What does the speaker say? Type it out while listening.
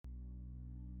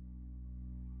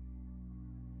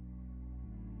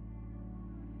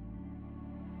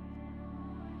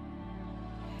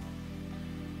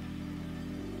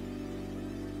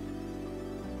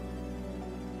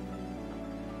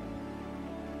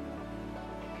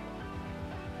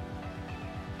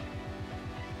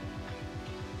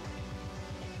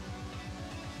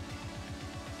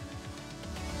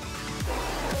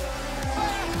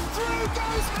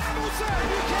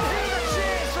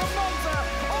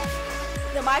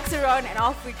the mics are on and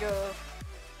off we go.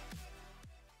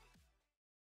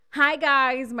 Hi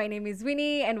guys, my name is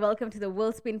Winnie and welcome to the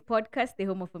World Spin podcast, the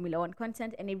home of Formula One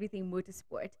content and everything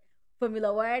motorsport.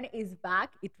 Formula One is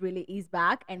back, it really is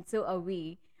back, and so are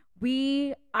we.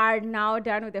 We are now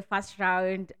done with the first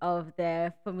round of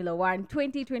the Formula One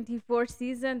 2024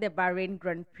 season, the Bahrain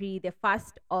Grand Prix, the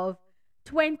first of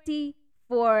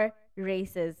 24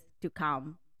 races to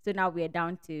come. So now we are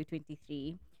down to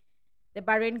 23. The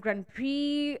Bahrain Grand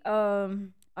Prix.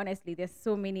 Honestly, there's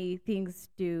so many things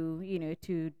to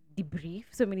debrief,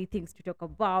 so many things to talk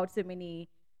about, so many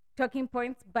talking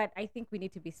points. But I think we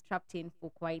need to be strapped in for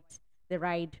quite the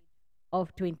ride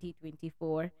of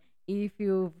 2024. If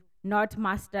you've not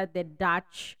mastered the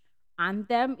Dutch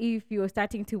anthem, if you're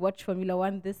starting to watch Formula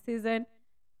One this season,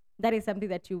 that is something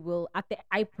that you will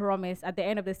I promise at the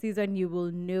end of the season you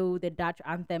will know the Dutch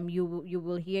anthem. You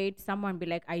will hear it, someone be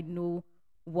like, I know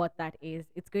what that is.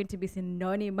 It's going to be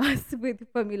synonymous with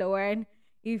Formula One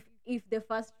if the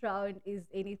first round is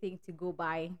anything to go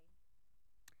by.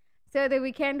 So the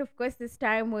weekend, of course, this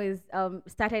time was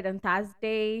started on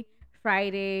Thursday,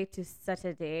 Friday to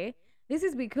Saturday. This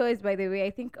is because, by the way,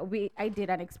 I think I did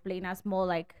an explainer small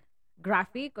like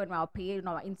graphic on our page, on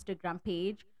our Instagram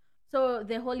page. So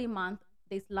the holy month,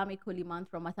 the Islamic holy month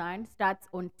Ramadan, starts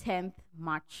on 10th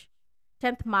March.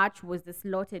 10th March was the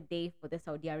slotted day for the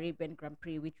Saudi Arabian Grand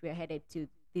Prix, which we're headed to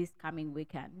this coming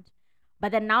weekend.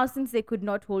 But then now, since they could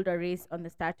not hold a race on the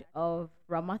start of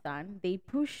Ramadan, they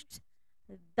pushed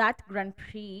that Grand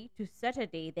Prix to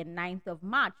Saturday, the 9th of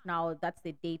March. Now, that's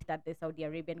the date that the Saudi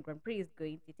Arabian Grand Prix is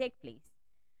going to take place.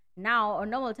 Now,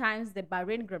 on normal times, the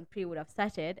Bahrain Grand Prix would have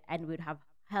started and would have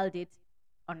held it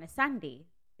on a Sunday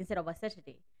instead of a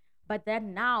Saturday. But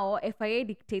then now, FIA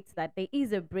dictates that there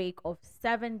is a break of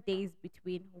 7 days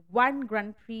between one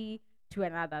Grand Prix to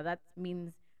another. That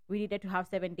means we needed to have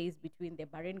 7 days between the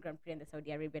Bahrain Grand Prix and the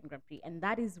Saudi Arabian Grand Prix. And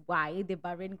that is why the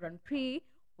Bahrain Grand Prix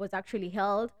was actually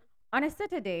held on a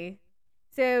Saturday.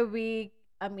 So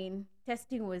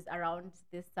testing was around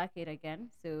this circuit again.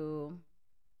 So,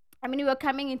 we were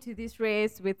coming into this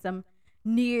race with some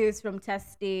news from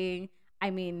testing.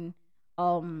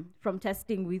 From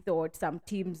testing, we thought some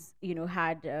teams,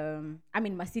 had,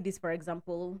 Mercedes, for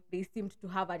example, they seemed to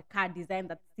have a car design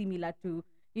that's similar to,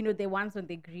 the ones on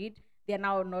the grid. They're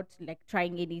now not like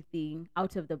trying anything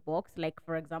out of the box. Like,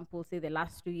 for example, say the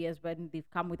last 2 years when they've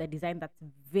come with a design that's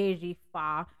very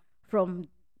far from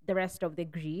the rest of the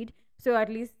grid. So at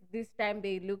least this time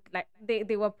they look like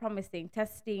they were promising.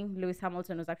 Testing, Lewis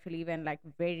Hamilton was actually even like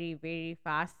very, very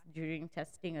fast during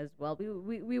testing as well.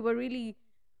 We were really,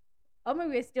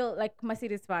 we're still like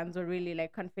Mercedes fans were really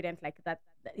like confident like that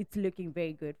it's looking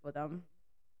very good for them.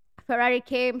 Ferrari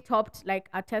came, topped like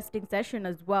a testing session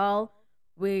as well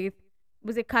with,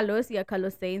 was it Carlos? Yeah,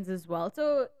 Carlos Sainz as well.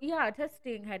 So yeah,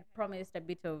 testing had promised a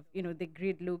bit of, the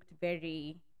grid looked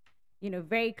very,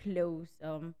 very close.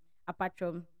 Apart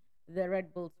from the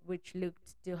Red Bulls, which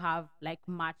looked to have like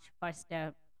much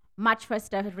faster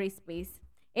race pace.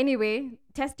 Anyway,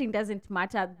 testing doesn't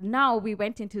matter. Now we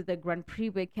went into the Grand Prix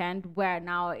weekend where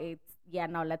now it's, yeah,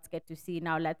 now let's get to see.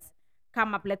 Now let's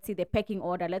come up, let's see the pecking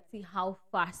order. Let's see how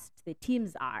fast the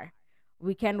teams are.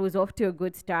 Weekend was off to a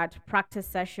good start. Practice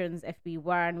sessions,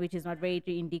 FP1, which is not very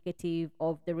indicative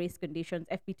of the race conditions.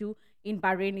 FP2 in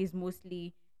Bahrain is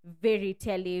mostly very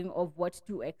telling of what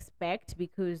to expect,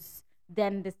 because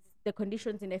then the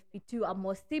conditions in FP2 are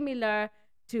more similar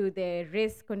to the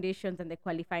race conditions and the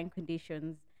qualifying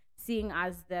conditions, seeing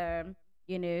as the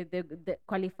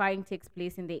qualifying takes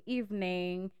place in the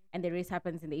evening and the race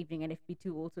happens in the evening, and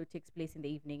FP2 also takes place in the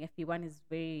evening. FP1 is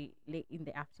very late in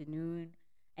the afternoon,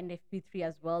 and FP3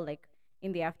 as well, like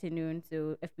in the afternoon.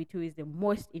 So FP2 is the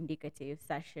most indicative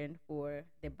session for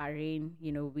the Bahrain,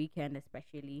 weekend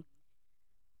especially.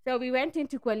 So we went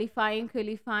into qualifying.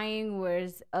 Qualifying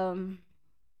was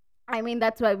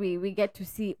that's why we get to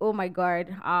see, oh my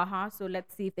god, so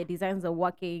let's see if the designs are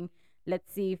working.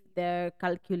 Let's see if the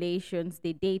calculations,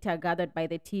 the data gathered by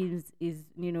the teams is,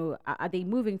 are they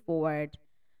moving forward?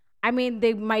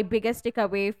 My biggest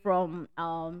takeaway from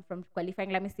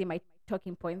qualifying, let me see, my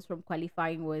talking points from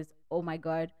qualifying was, oh my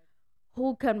god,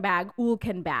 Hulkenberg.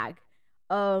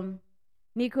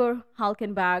 Nico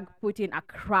Hulkenberg put in a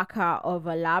cracker of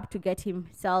a lap to get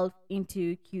himself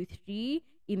into Q3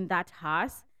 in that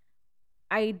Haas.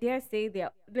 I dare say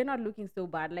they're not looking so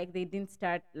bad. Like, they didn't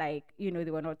start like, they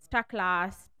were not stuck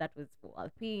last. That was for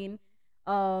Alpine.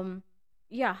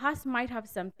 Yeah, Haas might have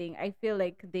something. I feel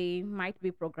like they might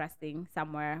be progressing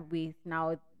somewhere with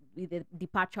the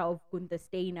departure of Gunther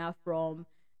Steiner from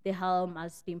the helm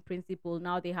as team principal.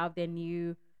 Now they have their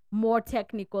new more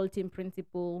technical team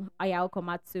principal, Ayao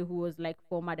Komatsu, who was like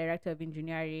former director of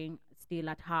engineering, still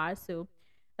at Haas. So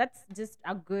that's just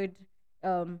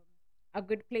um, a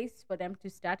good place for them to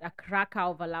start. A cracker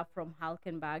overlap from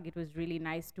Halkenberg. It was really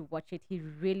nice to watch it. He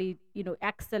really,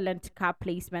 excellent car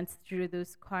placements through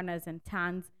those corners and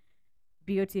turns.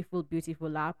 Beautiful, beautiful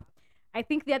lap. I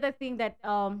think the other thing that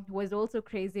was also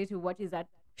crazy to watch is that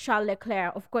Charles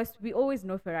Leclerc, of course, we always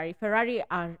know Ferrari. Ferrari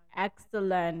are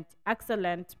excellent,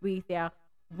 excellent with their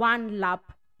one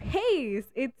lap pace.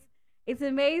 It's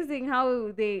amazing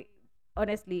how they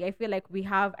honestly, I feel like we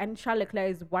have, and Charles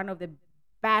Leclerc is one of the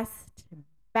best,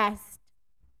 best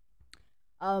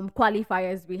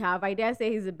qualifiers we have. I dare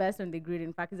say he's the best on the grid.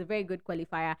 In fact, he's a very good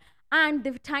qualifier. And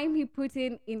the time he put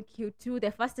in Q2,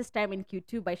 the fastest time in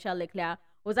Q2 by Charles Leclerc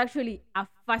was actually a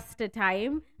faster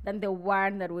time than the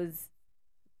one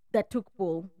that took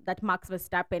pole that Max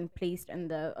Verstappen placed on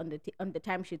the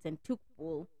timesheets and took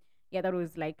pole. Yeah, that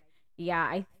was like, yeah,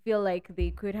 I feel like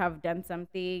they could have done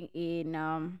something in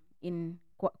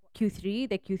Q3,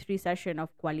 the Q3 session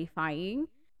of qualifying.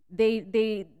 There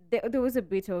was a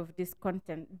bit of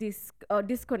disconnect,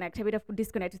 a bit of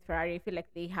disconnect with Ferrari. I feel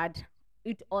like they had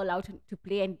it all out to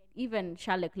play, and even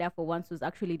Charles Leclerc for once was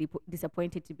actually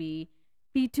disappointed to be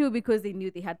P2 because they knew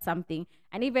they had something.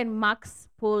 And even Max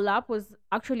pull up was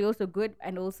actually also good,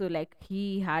 and also like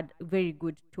he had very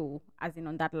good toe, as in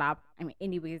on that lap. I mean,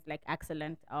 anyways, like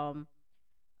excellent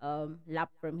lap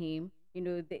from him.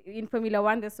 In Formula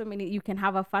One, there's so many. You can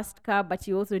have a fast car, but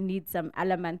you also need some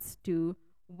elements to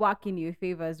work in your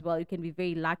favor as well. You can be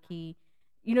very lucky.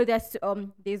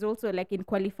 There's also like in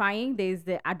qualifying, there's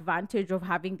the advantage of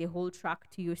having the whole track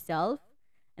to yourself,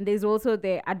 and there's also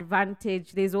the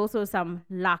advantage. There's also some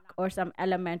luck or some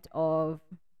element of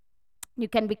you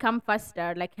can become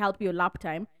faster, like help your lap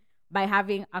time by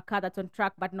having a car that's on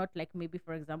track, but not like maybe,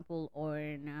 for example,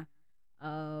 on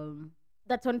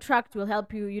that's on track will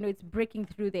help you. It's breaking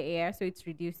through the air, so it's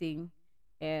reducing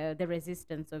the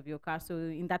resistance of your car. So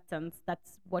in that sense,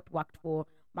 that's what worked for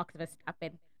Max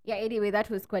Verstappen. Yeah. Anyway, that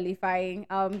was qualifying.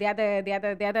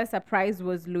 The other surprise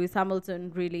was Lewis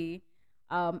Hamilton. Really,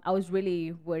 I was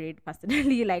really worried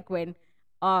personally, like when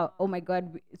oh my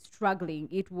god, struggling.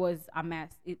 It was a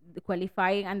mess. The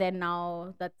qualifying, and then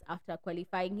now that's after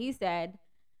qualifying. He said,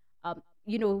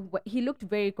 he looked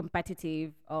very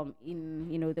competitive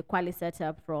in the quali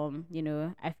setup from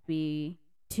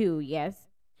FP2. Yes,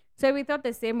 so we thought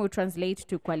the same would translate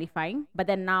to qualifying, but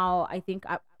then now I think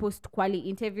post quali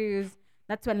interviews,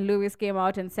 that's when Lewis came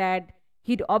out and said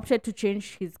he'd opted to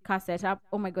change his car setup.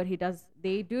 Oh my god, he does.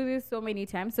 They do this so many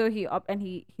times. So he's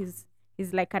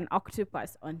like an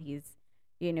octopus on his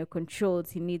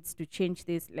controls. He needs to change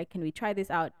this. Like, can we try this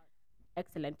out?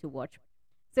 Excellent to watch.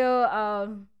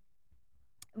 So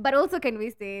but also, can we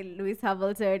say Lewis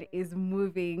Hamilton is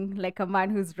moving like a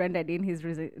man who's rendered in his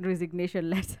resignation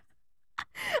letter?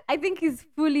 I think he's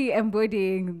fully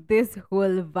embodying this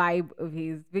whole vibe of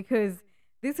his, because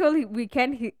this whole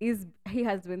weekend he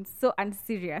has been so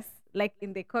unserious. Like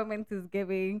in the comments he's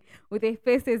giving, with the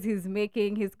faces he's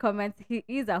making, his comments, he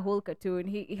is a whole cartoon.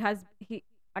 He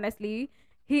honestly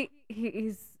he's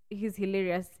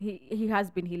hilarious. He has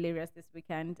been hilarious this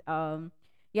weekend.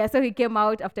 Yeah, so he came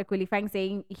out after qualifying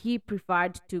saying he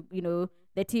preferred to,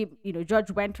 the team,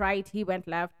 George went right, he went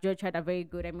left. George had a very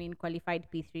good, I mean, qualified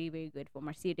P3, very good for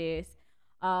Mercedes.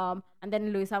 And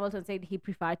then Lewis Hamilton said he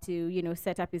preferred to,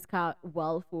 set up his car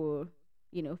well for,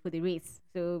 for the race.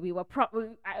 So we were,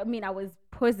 I mean, I was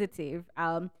positive.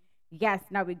 Yes,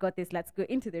 now we got this, let's go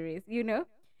into the race.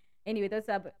 Anyway, those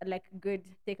are like good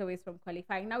takeaways from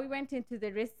qualifying. Now we went into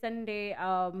the race Sunday.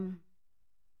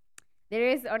 The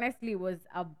race honestly was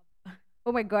a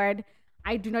oh my god.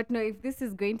 I do not know if this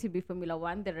is going to be Formula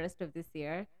One the rest of this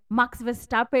year. Max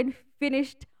Verstappen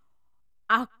finished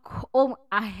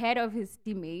ahead of his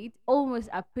teammate, almost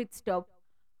a pit stop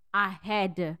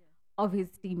ahead of his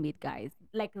teammate, guys.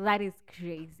 Like, that is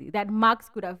crazy. That Max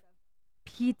could have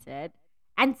pitted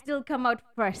and still come out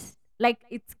first. Like,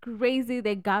 it's crazy.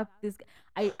 They got this.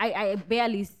 I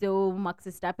barely saw Max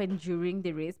Verstappen during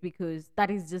the race, because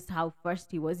that is just how first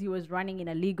he was. He was running in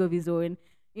a league of his own.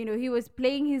 He was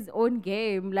playing his own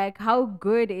game. Like, how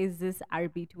good is this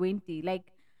RB20?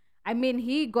 Like, I mean,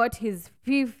 he got his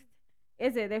fifth.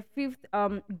 Is it the fifth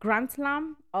Grand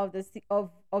Slam of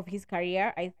of his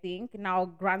career? I think now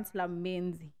Grand Slam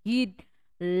means he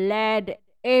led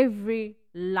every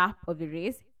lap of the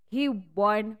race. He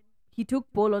won. He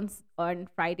took pole on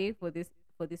Friday for this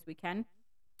weekend.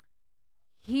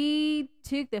 He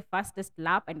took the fastest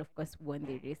lap and of course won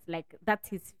the race. Like, that's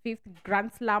his fifth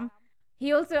Grand Slam.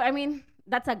 He also, I mean,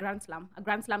 that's a grand slam. A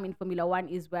grand slam in Formula One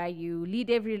is where you lead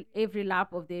every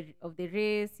lap of the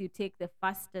race. You take the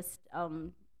fastest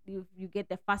you get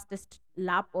the fastest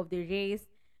lap of the race.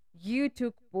 You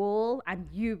took pole and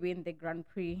you win the Grand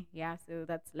Prix. Yeah, so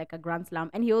that's like a grand slam.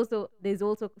 And he also there's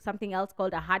also something else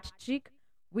called a hat trick,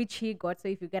 which he got. So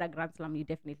if you get a grand slam, you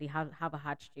definitely have a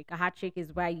hat trick. A hat trick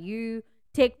is where you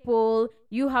take pole,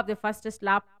 you have the fastest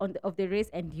lap of the race,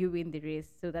 and you win the race.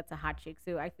 So that's a hat trick.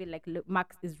 So I feel like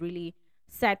Max is really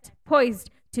set, poised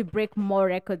to break more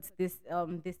records this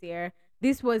year.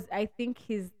 This was, I think,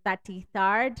 his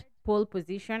 33rd pole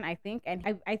position, I think,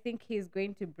 and I think he's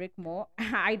going to break more.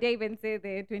 I dare even say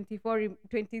the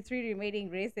 23 remaining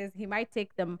races, he might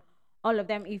take them all of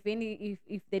them if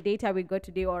the data we got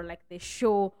today or like the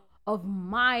show of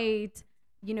might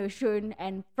shown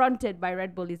and fronted by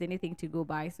Red Bull is anything to go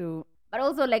by. So but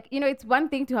also like it's one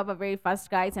thing to have a very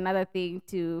fast car, it's another thing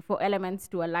to for elements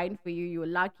to align for you. You're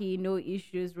lucky, no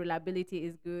issues, reliability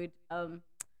is good.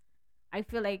 I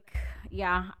feel like,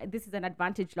 yeah, this is an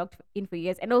advantage locked in for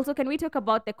years. And also, can we talk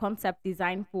about the concept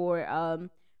design for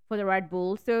the Red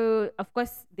Bull? So, of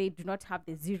course, they do not have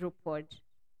the zero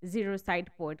side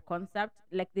pod concept.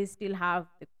 Like they still have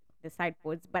the side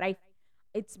pods, but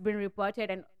it's been reported,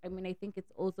 and I mean, I think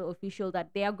it's also official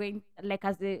that they are going, like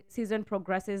as the season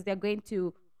progresses, they're going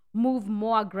to move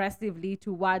more aggressively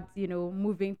towards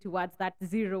moving towards that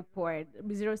zero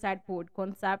side pod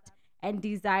concept and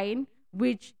design,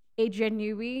 which Adrian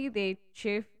Newey, the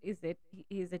chief,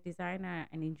 he's a designer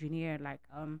and engineer, like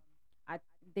at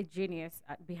the genius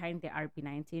behind the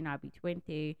RB19,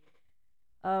 RB20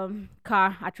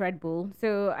 car at Red Bull.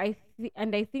 So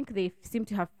and I think they seem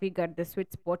to have figured the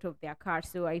sweet spot of their car.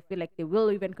 So I feel like they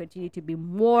will even continue to be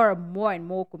more and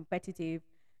more competitive.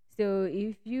 So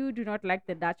if you do not like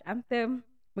the Dutch anthem,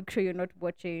 make sure you're not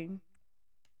watching,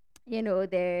 you know,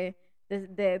 the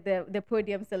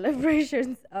podium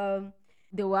celebrations.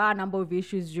 There were a number of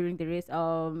issues during the race.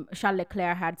 Charles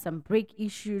Leclerc had some brake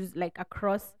issues, like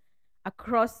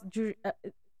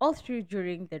all through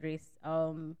during the race.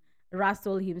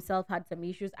 Russell himself had some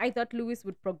issues. I thought Lewis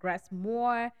would progress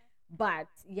more, but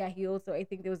yeah, he also, I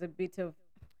think there was a bit of,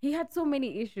 he had so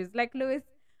many issues. Like Lewis,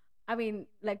 I mean,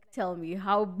 like tell me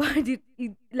how bad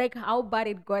like how bad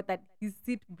it got that his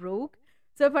seat broke.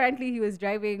 So apparently he was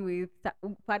driving with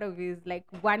part of his like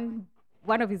one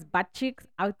of his butt cheeks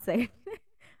outside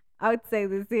outside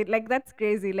the seat. Like that's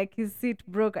crazy. Like his seat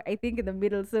broke, I think, in the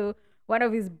middle. So one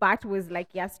of his butt was like,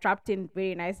 yeah, strapped in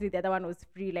very nicely. The other one was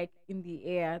free, like in the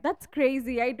air. That's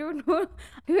crazy. I don't know.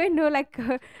 I don't know. Like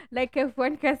if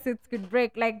one car seats could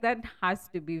break, like that has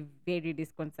to be very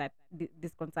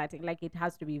disconcerting. Like it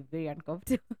has to be very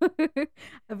uncomfortable,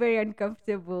 very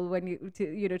uncomfortable when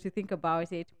to think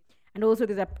about it. And also,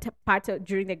 there's a part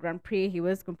during the Grand Prix, he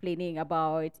was complaining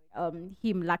about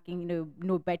him lacking,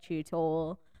 no battery at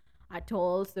all.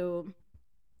 So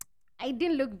I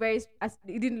didn't look it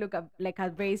didn't look like a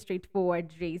very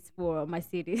straightforward race for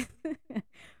Mercedes.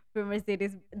 For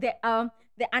Mercedes, the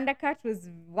undercut was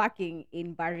working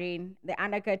in Bahrain. The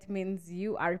undercut means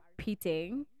you are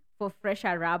pitting for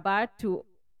fresher rubber to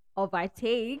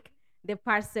overtake the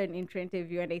person in front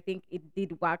of you, and I think it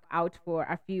did work out for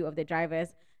a few of the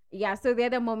drivers. Yeah, so the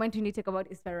other moment you need to talk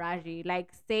about is Ferrari.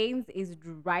 Like Sainz is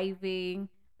driving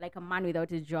like a man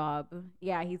without a job.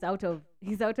 Yeah, he's out of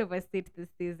a seat this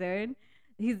season.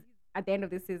 He's at the end of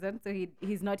the season, so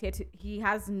he's not yet. He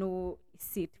has no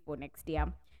seat for next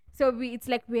year. So it's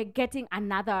like we're getting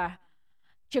another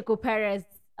Checo Perez,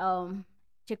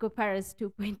 Checo Perez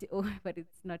 2.0, but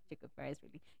it's not Checo Perez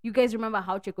really. You guys remember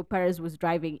how Checo Perez was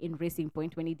driving in Racing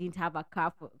Point when he didn't have a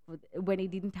car when he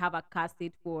didn't have a car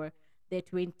seat for the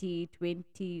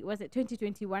 2020, was it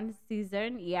 2021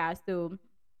 season? Yeah, so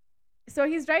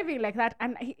he's driving like that,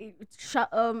 and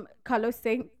Carlos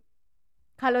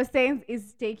Sainz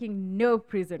is taking no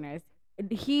prisoners.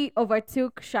 He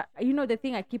overtook. The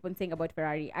thing I keep on saying about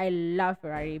Ferrari. I love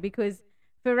Ferrari because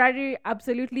Ferrari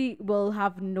absolutely will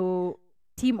have no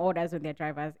team orders on their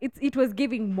drivers. It was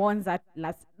giving Monza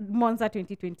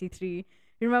 2023.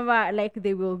 Remember, like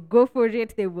they will go for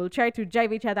it. They will try to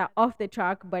drive each other off the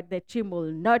track, but the team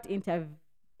will not intervene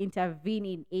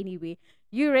in any way.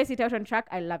 You race it out on track.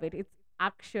 I love it. It's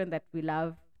action that we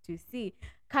love to see.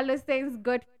 Carlos Sainz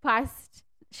got past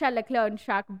Charles Leclerc on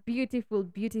track. Beautiful,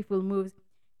 beautiful moves.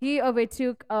 He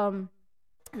overtook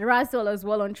Russell as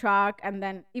well on track, and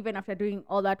then even after doing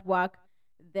all that work,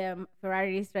 the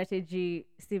Ferrari strategy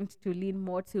seemed to lean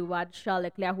more towards Charles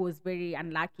Leclerc, who was very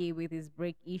unlucky with his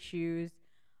brake issues.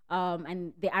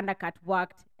 And the undercut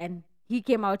worked, and he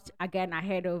came out again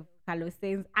ahead of Carlos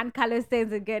Sainz, and Carlos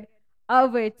Sainz again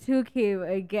overtook him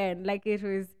again. Like it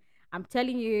was I'm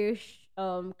telling you,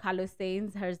 Carlos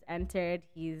Sainz has entered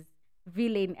his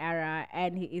villain era,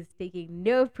 and he is taking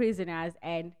no prisoners.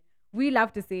 And we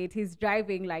love to say it. He's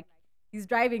driving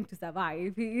to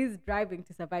survive. He is driving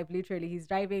to survive. Literally, he's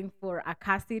driving for a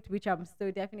car seat, which I'm so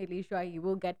definitely sure he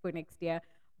will get for next year.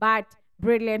 But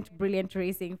brilliant, brilliant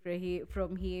racing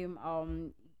from him.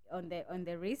 On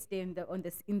the race day in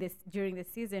this during the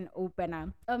season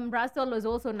opener. Russell was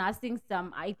also nursing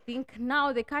some. I think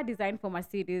now the car design for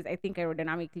Mercedes, I think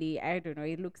aerodynamically, I don't know,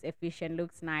 it looks efficient,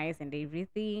 looks nice, and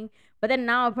everything. But then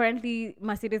now apparently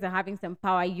Mercedes are having some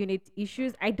power unit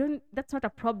issues. I don't. That's not a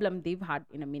problem they've had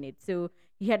in a minute. So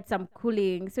he had some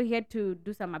cooling. So he had to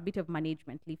do some a bit of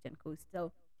management, lift and coast.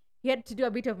 So he had to do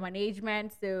a bit of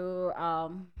management. So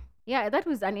yeah, that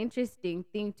was an interesting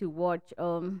thing to watch.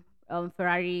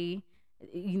 Ferrari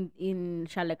in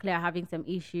Charles Leclerc having some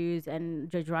issues, and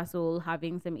George Russell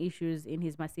having some issues in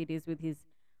his Mercedes with his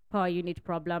power unit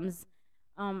problems.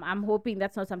 I'm hoping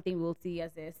that's not something we'll see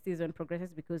as the season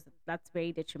progresses, because that's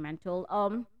very detrimental.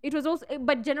 It was also,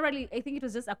 but generally, I think it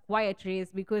was just a quiet race,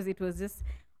 because it was just,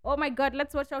 oh my God,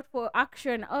 let's watch out for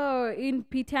action. Oh, in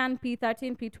P10,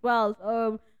 P13,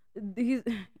 P12. He's,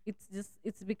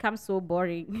 it's become so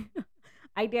boring.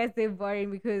 I dare say boring,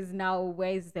 because now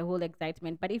where is the whole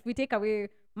excitement? But if we take away,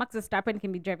 Max Verstappen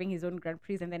can be driving his own Grand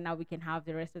Prix, and then now we can have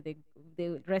the rest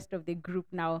of the group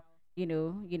now,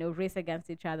 race against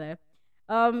each other.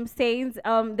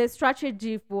 Sainz, the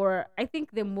strategy for, I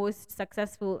think, the most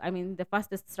successful, I mean, the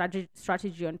fastest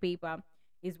strategy on paper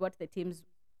is what the teams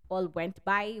all went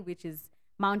by, which is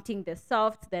mounting the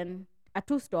softs, then a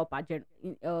two stop,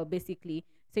 basically.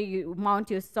 So you mount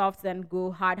your softs, then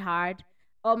go hard.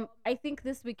 I think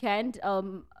this weekend,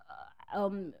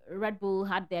 Red Bull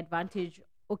had the advantage.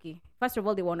 Okay, first of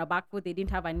all, they were on a back foot. They didn't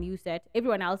have a new set.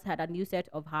 Everyone else had a new set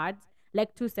of hards,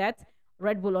 like two sets.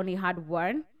 Red Bull only had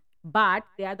one. But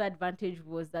the other advantage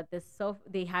was that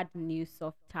they had new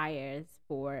soft tires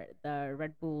for the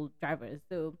Red Bull drivers.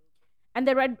 So, and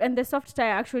the soft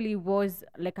tire actually was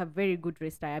like a very good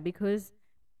race tire, because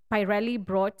Pirelli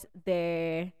brought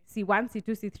the C1, C2,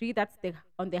 C3. That's the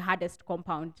on the hardest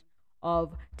compound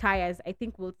of tires. I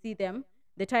think we'll see them.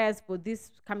 The tires for this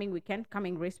coming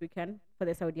race weekend for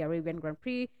the Saudi Arabian Grand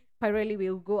Prix. Pirelli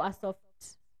will go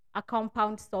a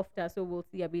compound softer, so we'll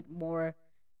see a bit more.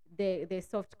 The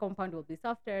soft compound will be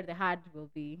softer. The hard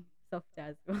will be softer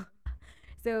as well.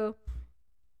 So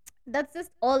that's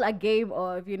just all a game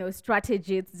of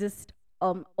strategy. It's just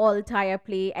all tire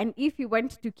play. And if you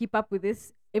want to keep up with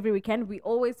this every weekend, we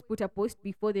always put a post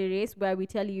before the race where we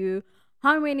tell you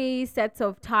how many sets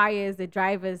of tires the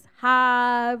drivers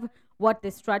have, what's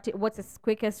the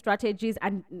quickest strategies,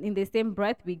 and in the same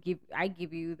breath I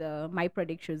give you the my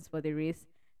predictions for the race.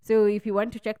 So if you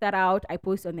want to check that out, I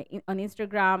post on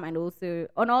Instagram, and also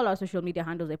on all our social media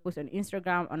handles. I post on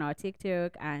Instagram, on our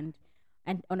TikTok, and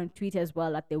on Twitter as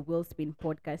well, at the Will Spin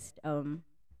Podcast.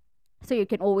 So you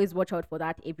can always watch out for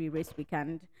that every race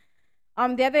weekend.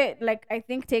 The other, like, I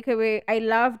think takeaway, I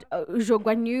loved Zhou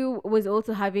Guanyu was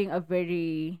also having a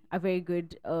very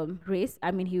good race.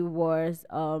 I mean, he was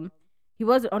on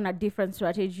a different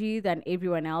strategy than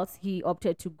everyone else. He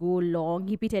opted to go long.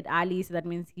 He pitted early, so that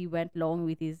means he went long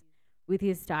with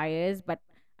his tires. But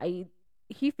I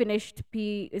he finished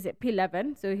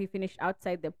P11, so he finished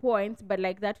outside the points. But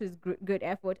like, that was good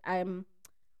effort.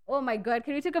 Oh my God!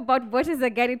 Can we talk about Bottas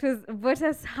again? It was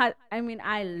Bottas. I mean,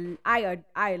 I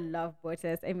love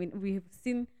Bottas. I mean, we've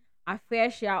seen a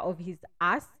fair share of his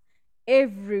ass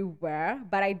everywhere,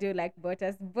 but I do like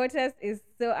Bottas. Bottas is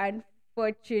so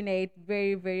unfortunate,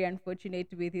 very very unfortunate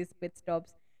with his pit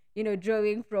stops.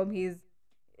 Drawing from his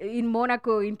in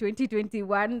Monaco in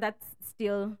 2021. That's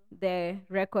still the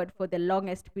record for the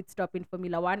longest pit stop in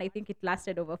Formula One. I think it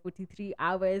lasted over 43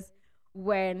 hours,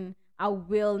 when a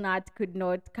wheel nut could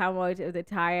not come out of the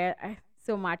tire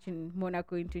so much in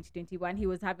Monaco in 2021. He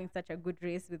was having such a good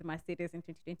race with Mercedes in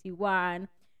 2021.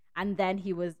 And then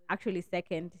he was actually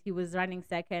second. He was running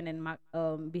second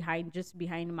and just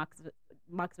behind Max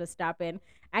Verstappen.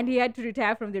 And he had to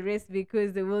retire from the race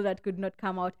because the wheel nut could not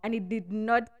come out. And it did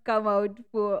not come out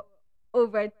for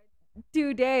over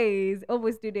 2 days,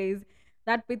 almost 2 days.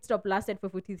 That pit stop lasted for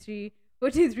 43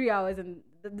 hours, and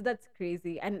that's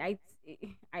crazy. And I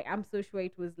am so sure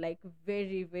it was like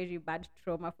very very bad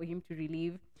trauma for him to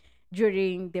relieve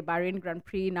during the Bahrain Grand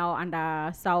Prix. Now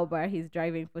under Sauber, he's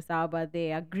driving for Sauber,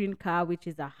 their green car, which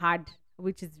is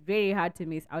very hard to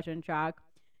miss out on track.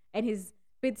 And his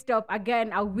pit stop,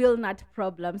 again, a wheel nut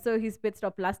problem. So his pit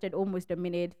stop lasted almost a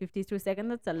minute, 52 seconds.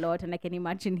 That's a lot, and I can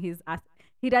imagine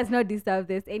he does not deserve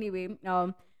this anyway.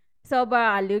 Sauber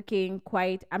are looking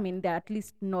quite, I mean, they're at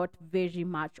least not very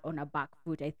much on a back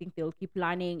foot. I think they'll keep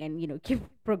learning and, keep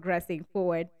progressing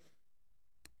forward.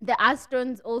 The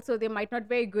Astons also, they might not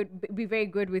be very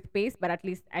good with pace, but at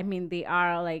least, I mean, they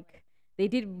are like,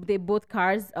 they both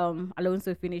cars,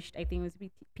 Alonso finished, I think it was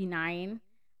P9,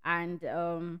 and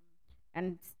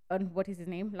and what is his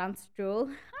name, Lance Stroll.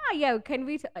 Yeah, can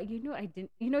we I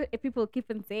didn't, people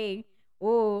keep on saying,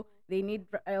 oh, we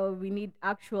need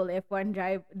actual F1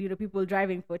 drive, people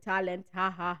driving for talent,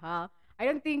 ha ha ha. I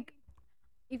don't think,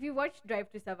 if you watch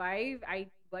Drive to Survive, I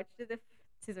watched the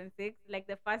season 6, like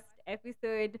the first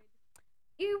episode.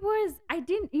 It was, I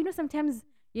didn't, sometimes,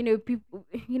 people,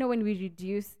 when we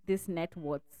reduce this net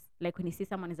worths, like when you see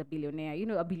someone is a billionaire,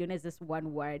 a billionaire is just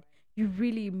one word. You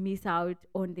really miss out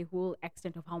on the whole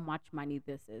extent of how much money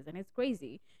this is. And it's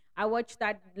crazy. I watched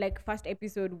that like first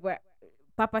episode where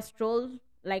Papa Stroll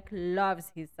like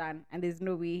loves his son, and there's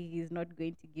no way he's not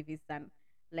going to give his son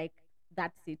like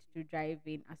that seat to drive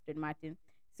in Aston Martin.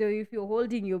 So if you're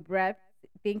holding your breath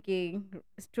thinking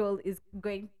Stroll is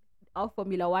going off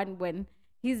Formula One when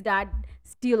his dad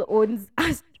still owns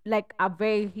like a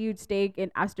very huge stake in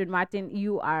Aston Martin,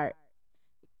 you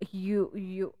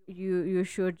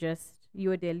should just,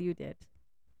 you're deluded.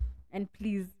 And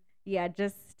please, yeah,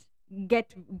 just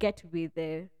get get with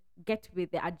the get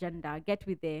with the agenda, get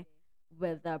with the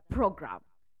program.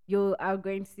 You are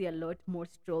going to see a lot more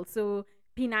Stroll. So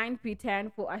P9,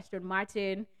 P10 for Aston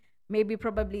Martin. Maybe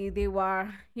probably they were,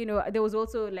 there was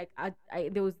also like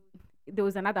there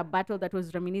was another battle that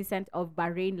was reminiscent of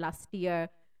Bahrain last year,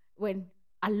 when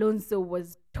Alonso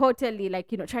was totally like,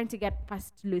 trying to get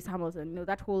past Lewis Hamilton,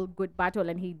 that whole good battle,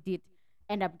 and he did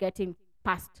end up getting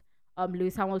past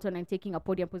Lewis Hamilton and taking a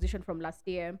podium position from last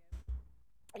year.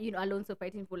 Alonso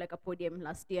fighting for like a podium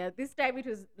last year. This time it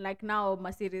was like now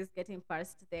Mercedes getting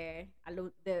past the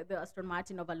Aston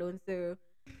Martin of Alonso.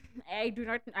 I do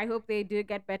not. I hope they do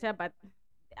get better, but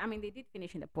I mean they did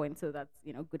finish in the point, so that's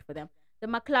good for them. The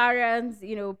McLarens,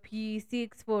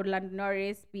 P6 for Lando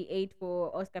Norris, P8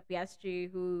 for Oscar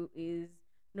Piastri, who is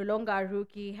no longer a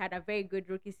rookie, had a very good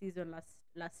rookie season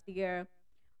last year.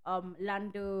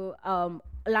 Lando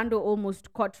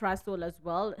almost caught Russell as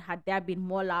well. Had there been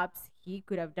more laps, he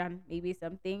could have done maybe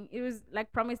something. It was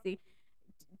like promising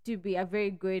to be a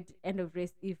very good end of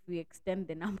race if we extend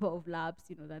the number of laps.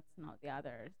 That's not the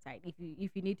other side.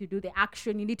 If you need to do the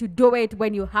action, you need to do it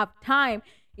when you have time.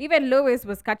 Even Lewis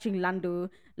was catching Lando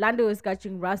was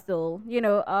catching Russell.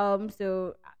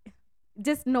 So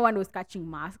just no one was catching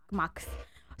Max.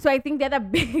 So I think the other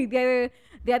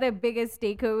the other biggest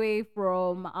takeaway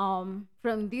from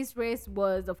this race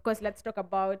was, of course, let's talk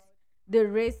about the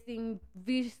racing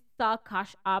Visa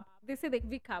Cash App. They say the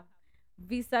VCAP,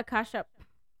 Visa Cash App.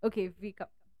 Okay, VCAP.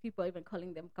 People are even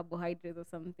calling them carbohydrates or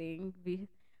something.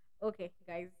 Okay,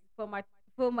 guys,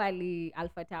 formerly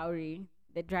Alpha Tauri,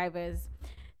 the drivers.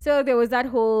 So there was that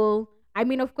whole. I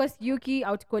mean, of course, Yuki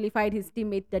out qualified his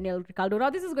teammate Daniel Ricciardo. Now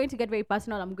this is going to get very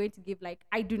personal. I'm going to give like,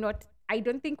 I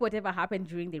don't think whatever happened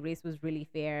during the race was really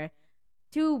fair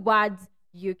towards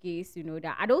Yuki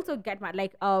Tsunoda. I'd also get mad.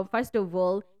 Like, first of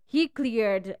all, he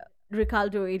cleared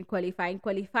Ricardo in qualifying,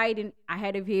 qualified in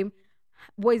ahead of him,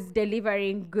 was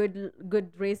delivering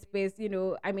good race pace.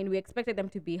 I mean, we expected them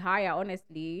to be higher,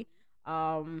 honestly.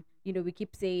 We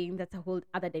keep saying that's a whole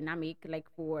other dynamic. Like,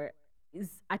 for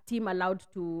is a team allowed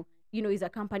to, is a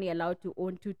company allowed to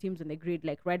own two teams on the grid,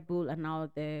 like Red Bull and now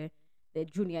their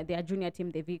junior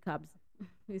team, the V Cubs,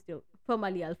 who's still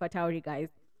formerly Alpha Tauri guys.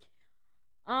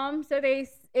 So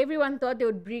everyone thought they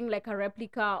would bring like a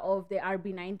replica of the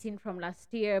RB19 from last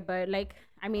year, but like,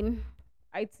 I mean,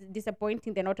 it's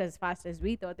disappointing they're not as fast as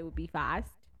we thought they would be as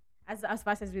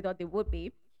fast as we thought they would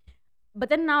be. But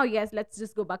then now, yes, let's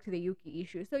just go back to the Yuki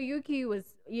issue. So Yuki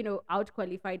was, out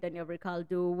qualified Daniel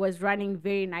Ricciardo, was running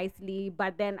very nicely,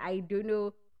 but then I don't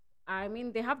know. I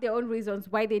mean, they have their own reasons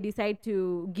why they decide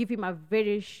to give him a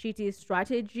very shitty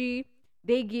strategy.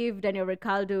 They give Daniel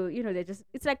Ricciardo,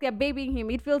 it's like they're babying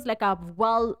him. It feels like a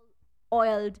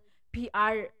well-oiled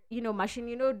PR,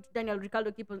 machine. Daniel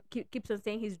Ricciardo keeps on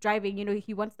saying he's driving.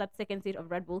 He wants that second seat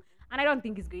of Red Bull, and I don't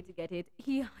think he's going to get it.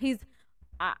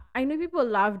 I know people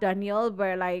love Daniel,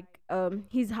 but like,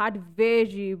 he's had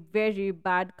very, very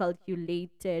bad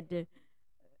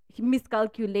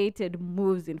miscalculated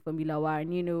moves in Formula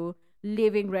One.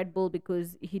 Leaving Red Bull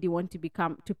because he didn't want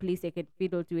to play second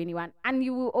fiddle to anyone, and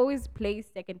you will always play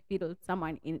second fiddle to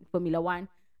someone in Formula One.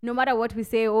 No matter what we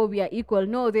say, oh, we are equal.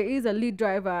 No, there is a lead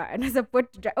driver and a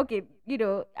support driver. Okay,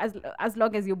 as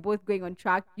long as you're both going on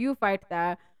track, you fight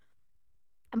there.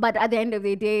 But at the end of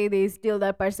the day, there's still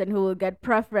that person who will get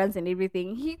preference and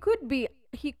everything.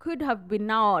 he could have been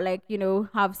now like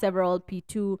have several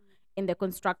P2 in the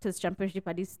constructors championship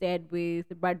at instead with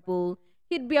Red Bull.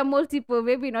 He'd be a multiple,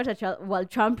 maybe not a world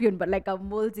champion, but like a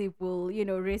multiple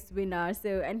race winner.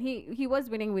 So and he was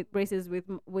winning with races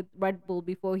with Red Bull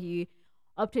before he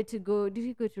opted to go. Did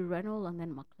he go to Renault and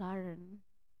then McLaren?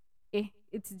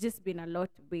 It's just been a lot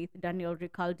with Daniel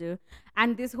Ricciardo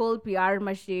and this whole PR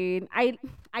machine. I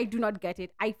do not get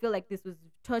it. I feel like this was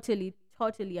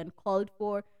totally uncalled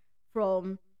for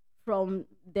from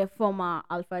the former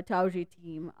Alpha Tauri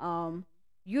team.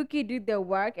 Yuki did the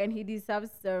work and he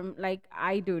deserves some, like,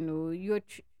 I don't know.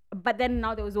 But then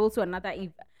now there was also another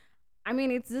I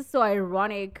mean, it's just so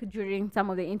ironic during some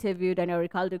of the interview, Daniel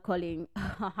Ricciardo calling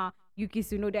Yuki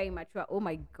Tsunoda immature. Oh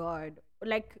my god!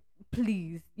 Like,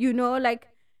 please, like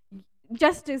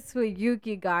justice for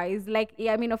Yuki, guys. Like,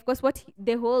 yeah, I mean, of course,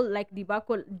 the whole like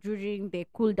debacle during the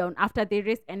cool down after the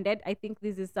race ended. I think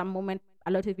this is some moment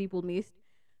a lot of people missed.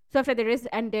 So after the race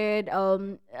ended,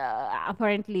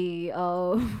 apparently,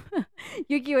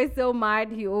 Yuki was so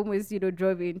mad he almost,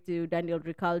 drove into Daniel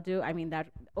Ricciardo. I mean that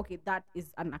is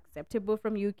unacceptable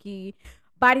from Yuki,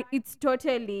 but it's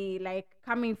totally like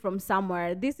coming from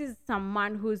somewhere. This is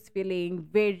someone who's feeling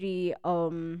very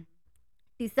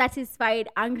dissatisfied,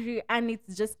 angry, and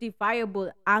it's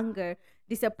justifiable anger,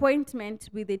 disappointment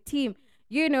with the team.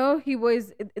 He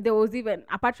was there was even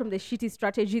apart from the shitty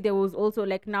strategy, there was also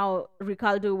like now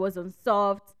Ricardo was on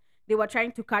soft. They were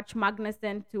trying to catch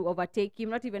Magnussen to overtake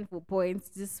him, not even for points,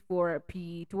 just for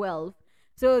P12.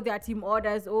 So their team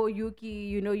orders, oh Yuki,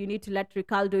 you need to let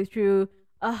Ricardo through.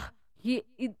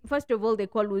 First of all, the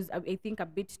call was I think a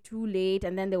bit too late,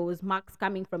 and then there was Max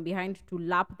coming from behind to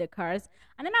lap the cars,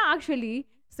 and then I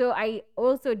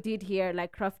also did hear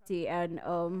like Crafty and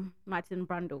Martin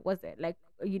Brando, was it like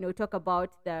talk about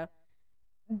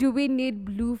do we need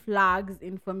blue flags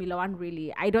in Formula One?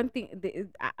 Really, I don't think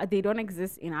they don't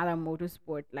exist in other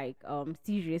motorsport like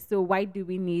series. So why do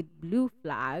we need blue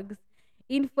flags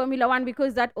in Formula One?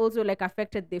 Because that also like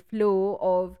affected the flow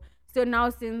of. So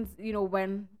now since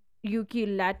when Yuki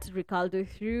let Ricardo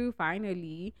through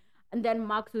finally, and then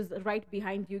Max was right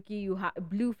behind Yuki. You have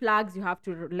blue flags. You have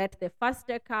to let the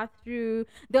faster car through.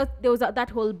 There was that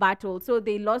whole battle. So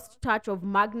they lost touch of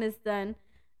Magnussen,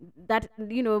 that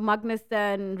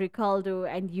Magnussen, Ricardo,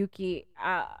 and Yuki.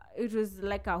 It was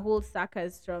like a whole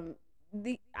circus from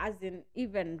the as in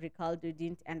even Ricardo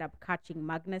didn't end up catching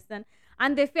Magnussen,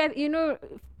 and they felt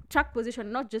track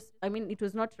position. Not just it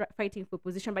was not fighting for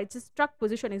position, but it's just track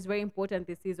position is very important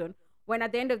this season. When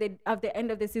at the end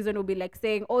of the season, we'll be like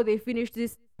saying, "Oh, they finished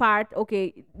this part.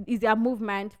 Okay, is there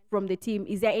movement from the team?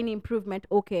 Is there any improvement?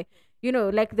 Okay,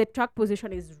 like the track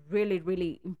position is really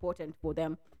really important for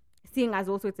them, seeing as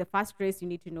also it's a fast race. You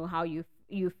need to know how you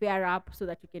fare up so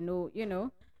that you can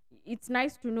know it's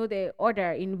nice to know the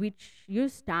order in which you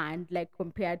stand like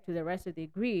compared to the rest of the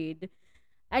grid.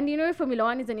 And Formula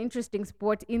One is an interesting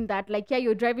sport in that, like, yeah,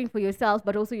 you're driving for yourself,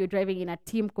 but also you're driving in a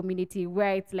team community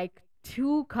where it's like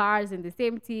two cars in the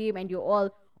same team, and you're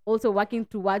all also working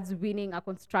towards winning a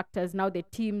constructors, now the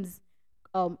team's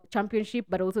championship,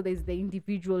 but also there's the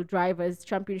individual drivers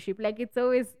championship. Like it's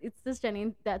just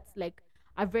that's like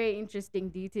a very interesting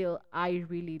detail I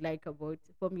really like about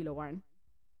Formula One.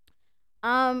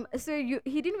 So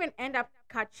he didn't even end up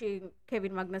catching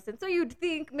Kevin Magnussen. So you'd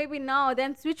think maybe now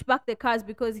then switch back the cars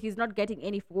because he's not getting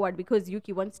any forward because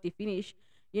Yuki wants to finish,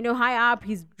 high up.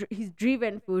 He's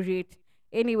driven for it.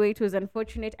 Anyway, it was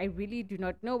unfortunate. I really do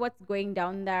not know what's going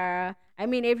down there. I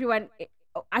mean, everyone,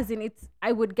 as in it's.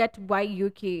 I would get why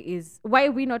Yuki is. Why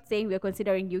are we not saying we're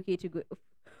considering Yuki to go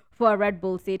for a Red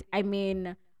Bull seat? I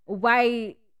mean,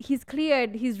 why he's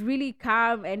cleared, he's really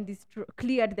calm and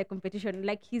cleared the competition.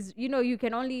 Like you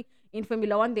can only in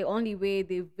Formula One, the only way,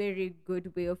 the very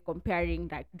good way of comparing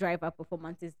like driver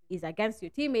performances is against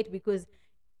your teammate, because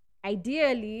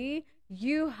ideally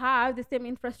you have the same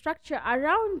infrastructure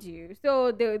around you.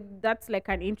 So that's like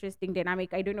an interesting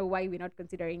dynamic. I don't know why we're not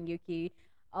considering Yuki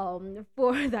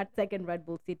for that second Red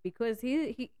Bull seat, because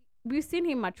he we've seen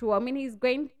him mature. I mean, he's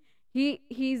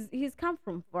come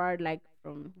from far, like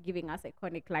from giving us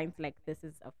iconic lines like "This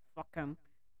is a fucking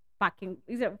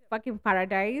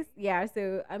paradise." Yeah.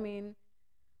 So I mean,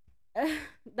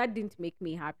 that didn't make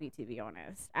me happy, to be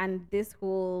honest. And this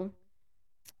whole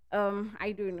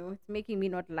I don't know, it's making me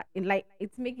not like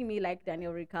it's making me like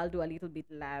Daniel Ricciardo a little bit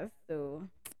less. So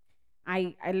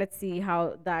I let's see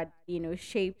how that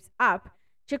shapes up.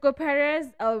 Checo Perez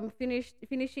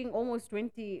finishing almost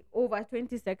 20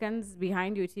 seconds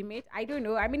behind your teammate. I don't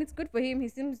know. I mean, it's good for him. He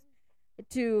seems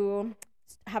to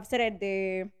have started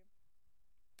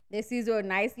the season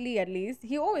nicely. At least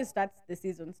he always starts the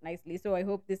seasons nicely. So I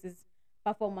hope this is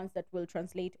performance that will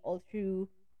translate all through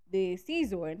the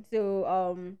season.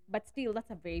 So, but still, that's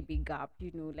a very big gap,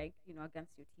 like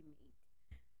against your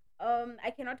teammate.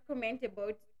 I cannot comment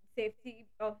about safety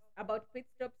of about pit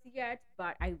stops yet,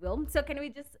 but I will. So can we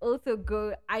just also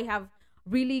go? I have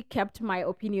really kept my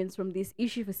opinions from this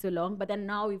issue for so long, but then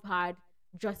now we've had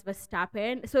just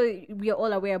Verstappen. So we are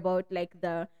all aware about like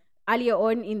the earlier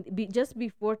on just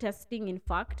before testing. In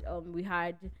fact, we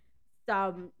had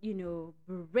some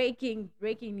breaking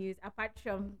news. Apart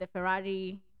from the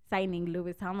Ferrari signing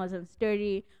Lewis Hamilton's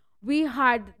story, we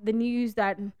had the news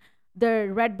that the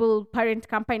Red Bull parent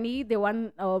company, the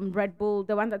one Red Bull,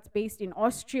 the one that's based in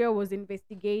Austria, was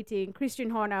investigating Christian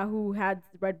Horner, who had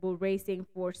Red Bull Racing,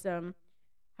 for some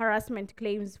harassment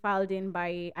claims filed in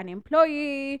by an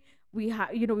employee. We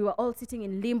were all sitting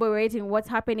in limbo waiting what's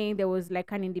happening. There was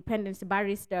like an independent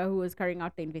barrister who was carrying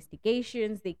out the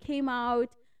investigations. They came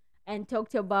out and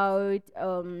talked about,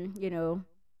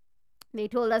 they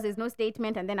told us there's no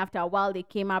statement, and then after a while they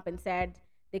came up and said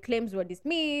the claims were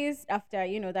dismissed after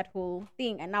that whole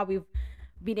thing. And now we've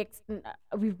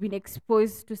been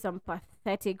exposed to some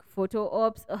pathetic photo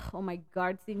ops. Ugh, oh my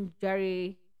god, seeing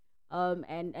Jerry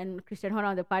and Christian Horner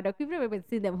on the paddock. We've never even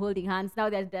seen them holding hands. Now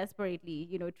they're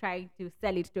desperately trying to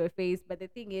sell it to a face. But the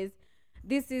thing is,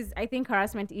 this is, I think,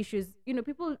 harassment issues.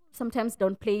 People sometimes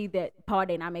don't play the power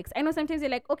dynamics. I know sometimes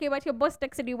you're like, okay, but your boss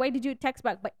texted you, why did you text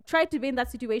back? But try to be in that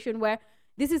situation where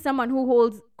this is someone who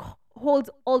holds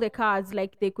all the cards.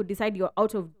 Like, they could decide you're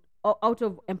out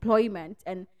of employment.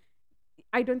 And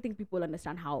I don't think people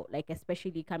understand how, like,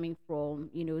 especially coming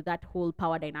from that whole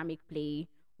power dynamic play,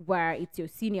 where it's your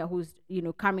senior who's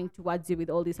coming towards you with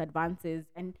all these advances.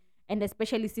 And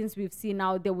especially since we've seen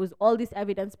now there was all this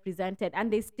evidence presented,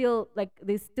 and they still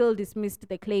dismissed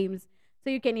the claims. So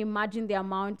you can imagine the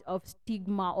amount of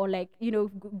stigma, or like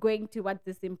going towards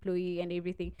this employee and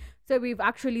everything. So we've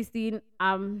actually seen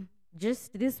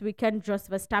just this weekend, just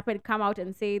Verstappen come out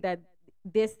and say that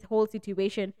this whole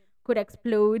situation could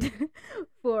explode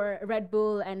for Red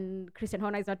Bull, and Christian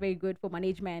Horner is not very good for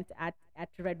management at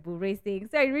Red Bull Racing.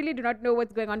 So I really do not know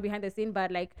what's going on behind the scene, but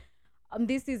like,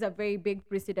 this is a very big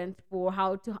precedent for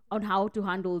how to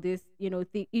handle this,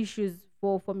 the issues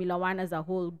for Formula One as a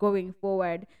whole going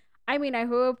forward. I mean, I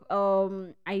hope,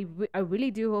 I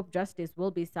really do hope justice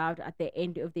will be served at the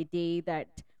end of the day, that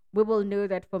we will know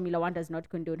that Formula One does not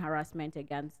condone harassment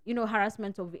against,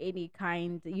 harassment of any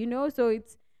kind, so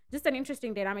it's just an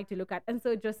interesting dynamic to look at. And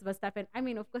so just Verstappen, I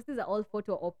mean, of course, these are all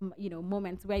photo op,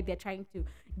 moments where they're trying to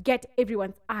get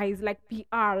everyone's eyes, like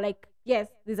PR, like, yes,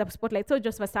 there's a spotlight. So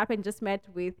just Verstappen just met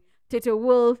with Toto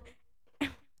Wolf.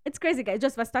 It's crazy, guys.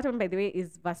 Just Verstappen, by the way,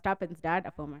 is Verstappen's dad,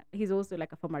 he's also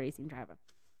like a former racing driver.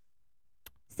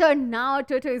 So now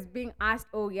Toto is being asked,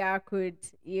 oh yeah, could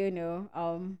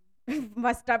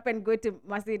Verstappen go to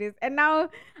Mercedes? And now,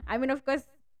 I mean, of course,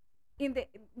 in the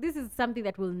this is something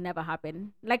that will never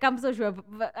happen. Like, I'm so sure,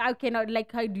 but I cannot.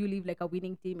 Like, how do you leave like a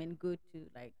winning team and go to,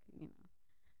 like,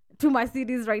 to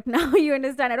Mercedes right now? You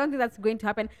understand? I don't think that's going to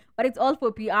happen. But it's all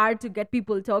for PR, to get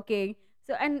people talking.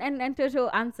 So, and Toto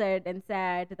answered and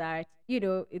said that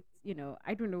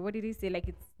I don't know, what did he say? Like,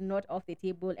 it's not off the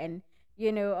table, and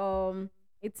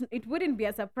it wouldn't be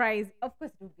a surprise. Of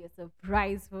course, it would be a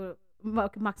surprise for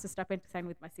Max Verstappen to sign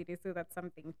with Mercedes. So that's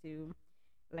something to,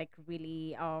 like,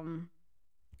 really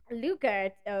look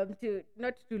at, to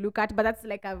not to look at, but that's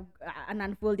like an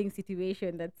unfolding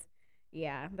situation that's,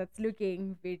 yeah, that's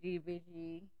looking very,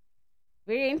 very,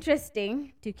 very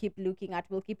interesting to keep looking at.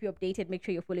 We'll keep you updated. Make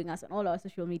sure you're following us on all our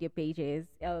social media pages.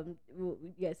 Yeah,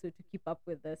 so to keep up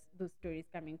with those stories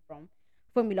coming from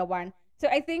Formula One. So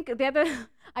I think the other,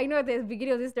 I know at the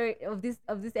beginning of this story, of this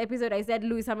episode, I said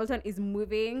Lewis Hamilton is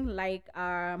moving like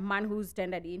a man who's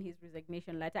tendered in his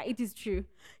resignation letter. It is true.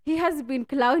 He has been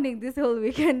clowning this whole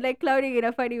weekend, like clowning in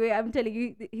a funny way. I'm telling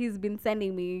you, he's been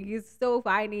sending me. He's so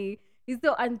funny. He's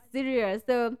so unserious.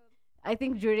 So I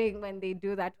think during when they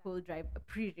do that whole drive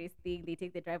pre-race thing, they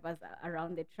take the drivers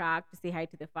around the track to say hi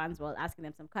to the fans while asking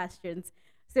them some questions.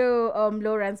 So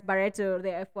Lawrence Barreto,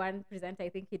 the F1 presenter, I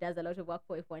think he does a lot of work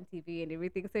for F1 TV and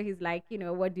everything. So he's like,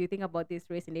 what do you think about this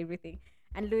race and everything?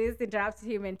 And Lewis interrupts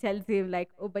him and tells him like,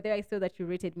 oh, but then I saw that you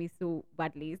rated me so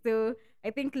badly. So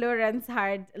I think Lawrence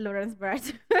had Lawrence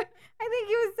Barreto. I think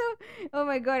he was so, oh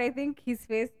my god, I think his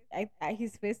face,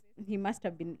 he must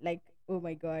have been like, oh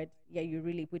my god, yeah, you're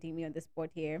really putting me on the spot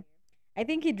here. I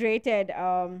think he rated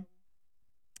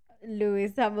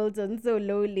Lewis Hamilton so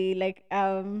lowly, like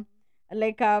a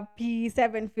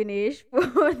P7 finish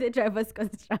for the drivers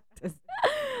constructors.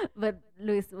 But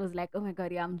Lewis was like, "Oh my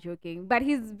god, yeah, I'm joking." But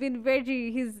he's been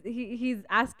he's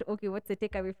asked, "Okay, what's the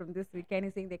takeaway from this weekend?"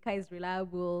 He's saying the car is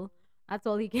reliable, That's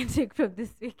all you can take from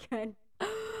this weekend.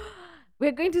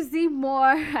 We're going to see more,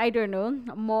 I don't know,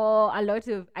 more, a lot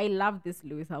of, I love this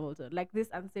Lewis Hamilton. Like, this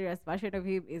unserious version of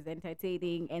him is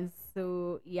entertaining and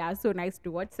so, yeah, so nice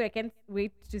to watch. So I can't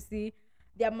wait to see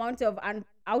the amount of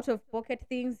out of pocket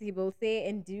things he will say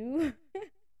and do.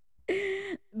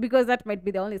 Because that might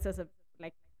be the only source of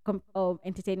like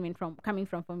entertainment from coming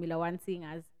from Formula One, seeing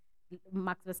as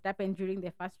Max Verstappen during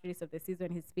the first race of the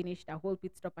season, he's finished a whole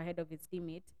pit stop ahead of his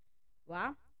teammate.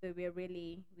 Wow. So we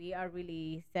are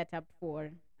really set up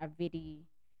for a very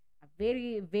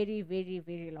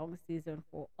long season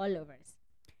for all of us.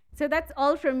 So that's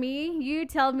all from me. You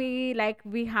tell me, like,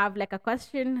 we have like a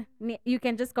question. You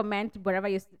can just comment wherever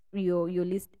you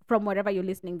list from, wherever you're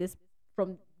listening this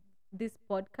from, this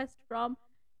podcast from.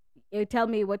 You tell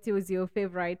me what was your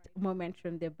favorite moment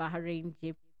from the Bahrain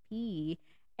GP,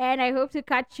 and I hope to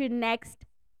catch you next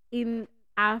in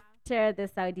after the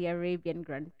Saudi Arabian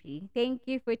Grand Prix. Thank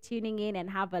you for tuning in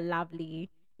and have a lovely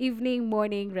evening,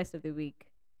 morning, rest of the week.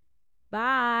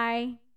 Bye.